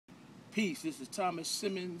Peace, this is Thomas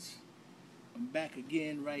Simmons. I'm back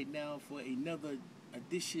again right now for another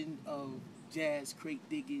edition of Jazz Crate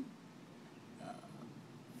Digging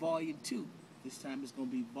Volume 2. This time it's going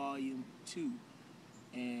to be Volume 2.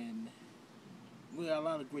 And we got a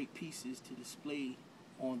lot of great pieces to display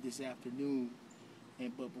on this afternoon.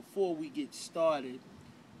 But before we get started,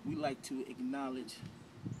 we like to acknowledge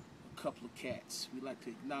a couple of cats. We like to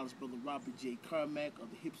acknowledge Brother Robert J. Carmack of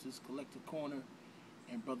the Hipsters Collector Corner,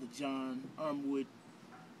 and Brother John Armwood,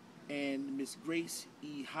 and Miss Grace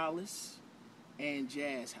E. Hollis, and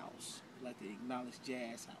Jazz House. I'd like to acknowledge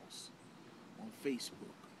Jazz House on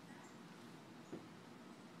Facebook.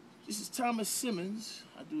 This is Thomas Simmons.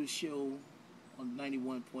 I do a show on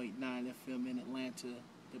 91.9 FM in Atlanta,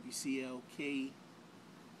 Wclk.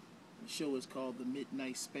 The show is called The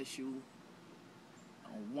Midnight Special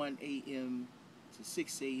on 1 a.m. to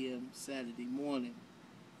 6 a.m. Saturday morning.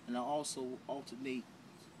 And I also alternate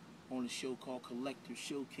on a show called Collector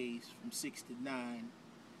Showcase from 6 to 9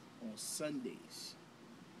 on Sundays.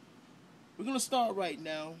 We're going to start right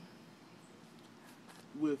now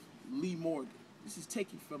with Lee Morgan. This is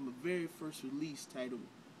taken from a very first release titled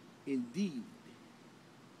Indeed,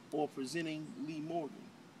 or Presenting Lee Morgan.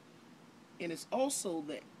 And it's also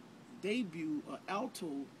the debut of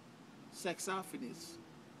alto saxophonist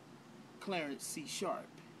Clarence C. Sharp.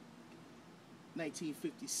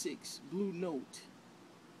 1956, Blue Note,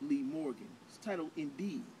 Lee Morgan. It's titled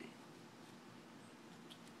Indeed.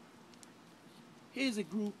 Here's a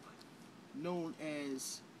group known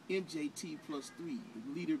as MJT plus 3,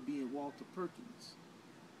 the leader being Walter Perkins.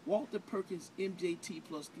 Walter Perkins MJT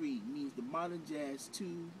plus 3 means the modern jazz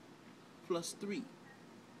 2 plus 3.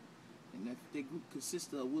 And that group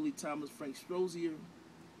consists of Willie Thomas, Frank Strozier,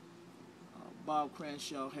 Bob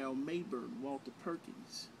Cranshaw, Harold Mayburn, Walter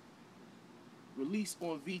Perkins. Released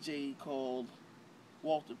on VJ called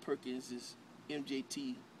Walter Perkins'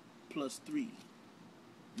 MJT plus 3,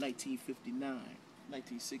 1959,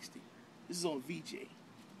 1960. This is on VJ,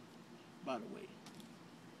 by the way.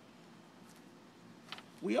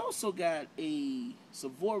 We also got a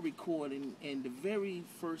Savoy recording and the very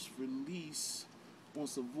first release on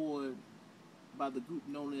Savoy by the group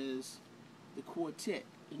known as the Quartet.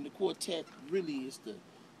 And the Quartet really is the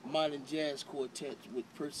modern jazz quartet with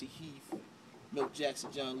Percy Heath, Milt Jackson,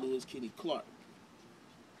 John Lewis, Kenny Clark.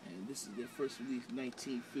 And this is their first release,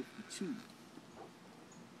 1952,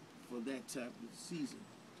 for that type of season.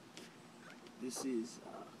 This is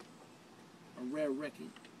a rare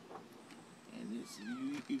record. And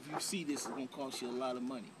if you see this, it's going to cost you a lot of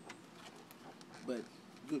money. But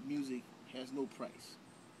good music has no price.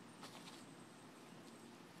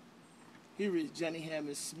 Here is Johnny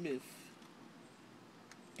Hammond Smith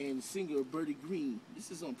and singer Bertie Green.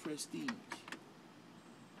 This is on Prestige.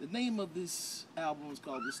 The name of this album is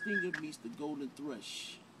called The Stinger Meets the Golden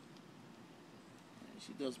Thrush. And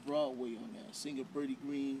she does Broadway on that. Singer Bertie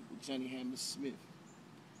Green with Johnny Hammond Smith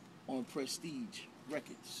on Prestige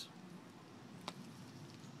Records.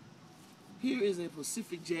 Here is a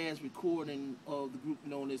Pacific Jazz recording of the group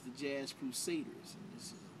known as the Jazz Crusaders. And this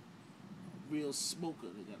is a real smoker.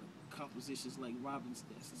 They got compositions like Robin's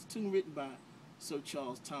Nest. It's a tune written by Sir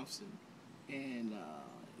Charles Thompson. And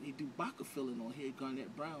they do Baca filling on here,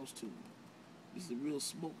 Garnett Brown's tune. This is a real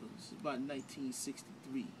smoker. This is about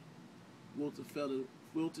 1963. Wilton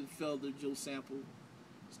Felder, Joe Sample,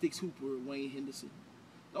 Stix Hooper, Wayne Henderson.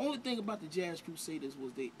 The only thing about the Jazz Crusaders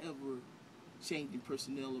was they ever changing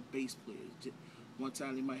personnel of bass players. One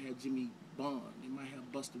time they might have Jimmy Bond, they might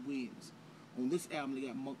have Buster Williams. On this album they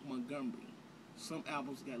got Monk Montgomery. Some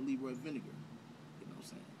albums got Leroy Vinegar. You know what I'm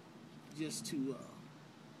saying? Just to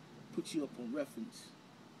put you up on reference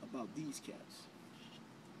about these cats.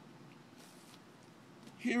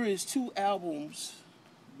 Here is two albums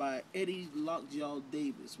by Eddie Lockjaw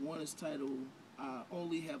Davis. One is titled I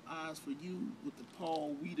Only Have Eyes for You with the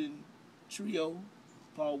Paul Whedon Trio.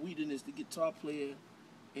 Paul Whedon is the guitar player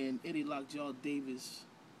and Eddie Lockjaw Davis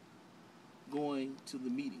going to the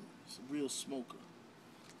meeting. It's a real smoker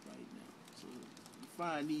right now. So you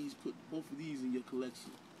find these, put both of these in your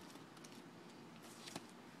collection.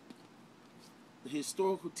 The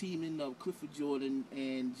historical teaming of Clifford Jordan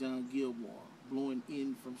and John Gilmore, Blowing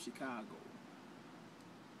In from Chicago.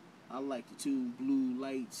 I like the tune Blue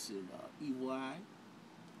Lights and Evil Eye.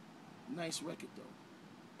 Nice record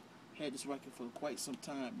though. Had this record for quite some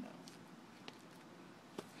time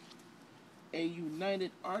now. A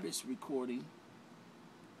United Artists recording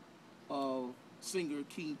of singer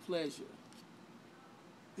King Pleasure.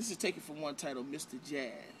 This is taken from one titled Mr.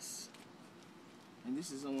 Jazz. And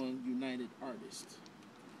this is on United Artists.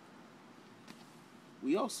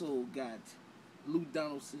 We also got Lou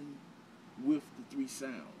Donaldson with the three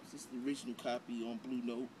sounds. This is the original copy on Blue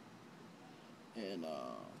Note, and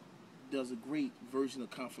does a great version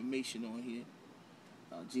of Confirmation on here.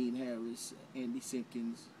 Gene Harris, Andy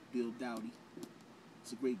Simpkins, Bill Dowdy.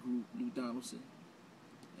 It's a great group, Lou Donaldson.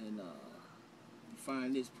 And you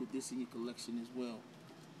find this, put this in your collection as well.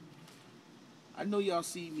 I know y'all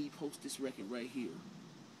see me post this record right here.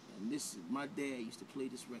 And this, my dad used to play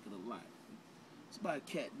this record a lot. It's by a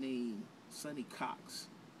cat named Sonny Cox.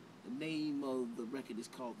 The name of the record is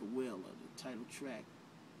called The Wailer. The title track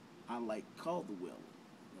I like called The Wailer.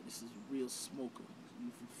 Now, this is a real smoker.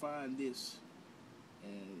 You can find this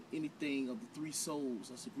and anything of the Three Souls.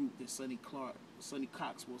 That's a group that Sonny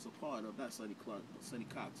Cox was a part of. Not Sonny Clark, but Sonny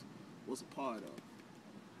Cox was a part of.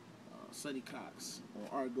 Sonny Cox on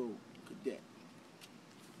Argo Cadet.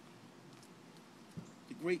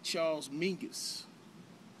 The great Charles Mingus.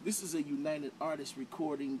 This is a United Artists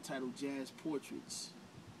recording titled Jazz Portraits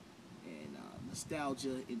and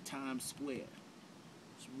Nostalgia in Times Square.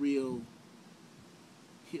 It's a real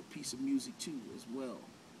hip piece of music too as well.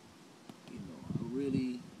 You know, I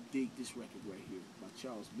really dig this record right here by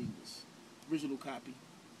Charles Mingus. Original copy.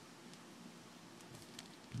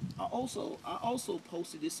 I also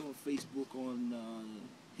posted this on Facebook on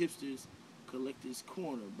Hipsters Collector's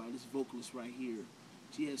Corner by this vocalist right here.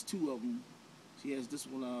 She has two of them. She has this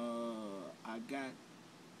one, I Got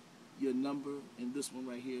Your Number, and this one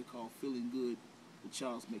right here called Feeling Good with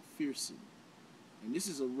Charles McPherson. And this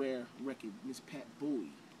is a rare record, Miss Pat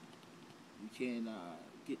Bowie. You can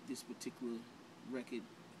get this particular record.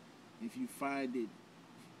 If you find it,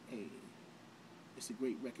 hey, it's a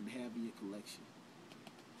great record to have in your collection.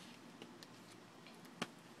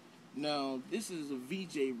 Now, this is a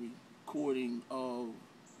VJ recording of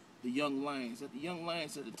the Young Lions. The Young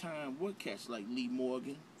Lions at the time were cats like Lee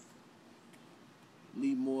Morgan,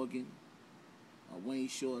 Wayne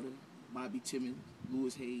Shorter, Bobby Timmons,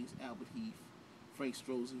 Louis Hayes, Albert Heath, Frank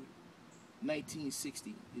Strozer.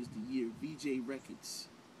 1960 is the year. VJ Records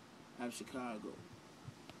out of Chicago.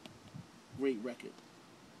 Great record.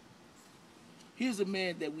 Here's a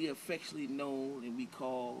man that we affectionately know and we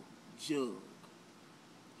call Jug.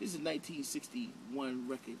 This is a 1961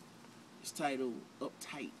 record. It's titled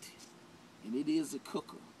Uptight, and it is a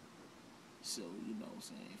cooker. So, you know what I'm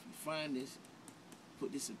saying, if you find this,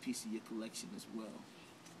 put this in a piece of your collection as well.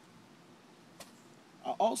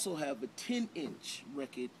 I also have a 10-inch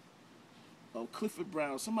record of Clifford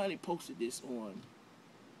Brown. Somebody posted this on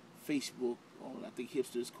Facebook, on I think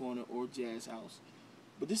Hipsters Corner or Jazz House.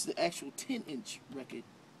 But this is the actual 10-inch record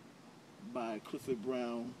by Clifford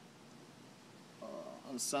Brown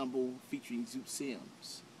ensemble featuring Zoot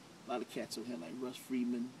Sims. A lot of cats on here like Russ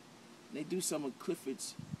Freeman. They do some of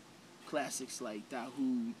Clifford's classics like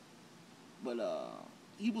Dahoud. But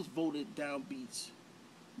he was voted Downbeat's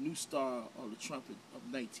New Star on the Trumpet of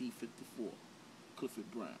 1954,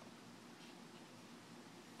 Clifford Brown.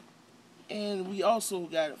 And we also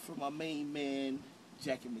got it from my main man,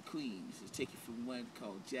 Jackie McLean. This is taken from one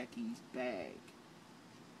called Jackie's Bag.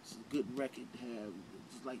 It's a good record to have.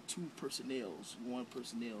 It's like two personnels. One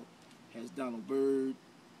personnel has Donald Byrd,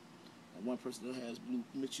 and one personnel has Blue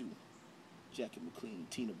Mitchell, Jackie McLean,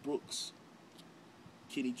 Tina Brooks,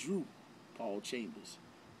 Kenny Drew, Paul Chambers,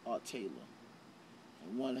 Art Taylor.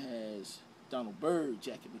 And one has Donald Byrd,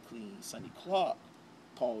 Jackie McLean, Sonny Clark,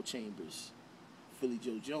 Paul Chambers, Philly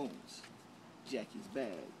Joe Jones, Jackie's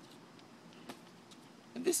Bag.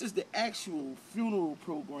 And this is the actual funeral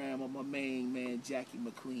program of my main man, Jackie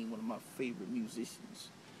McLean, one of my favorite musicians,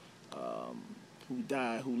 who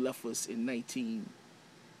died, who left us in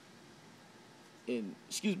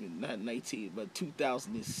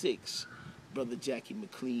 2006, Brother Jackie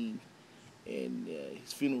McLean. And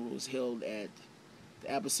his funeral was held at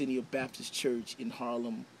the Abyssinia Baptist Church in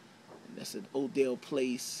Harlem. And that's at Odell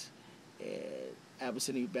Place, at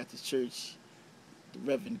Abyssinia Baptist Church. The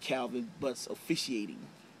Reverend Calvin Butts officiating.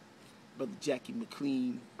 Brother Jackie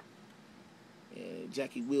McLean. And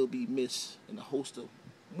Jackie will be missed, and a host of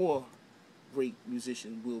more great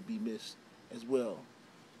musicians will be missed as well.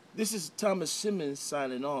 This is Thomas Simmons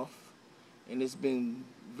signing off, and it's been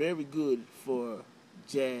very good for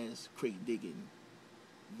Jazz Crate Digging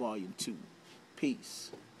Volume 2.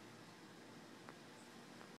 Peace.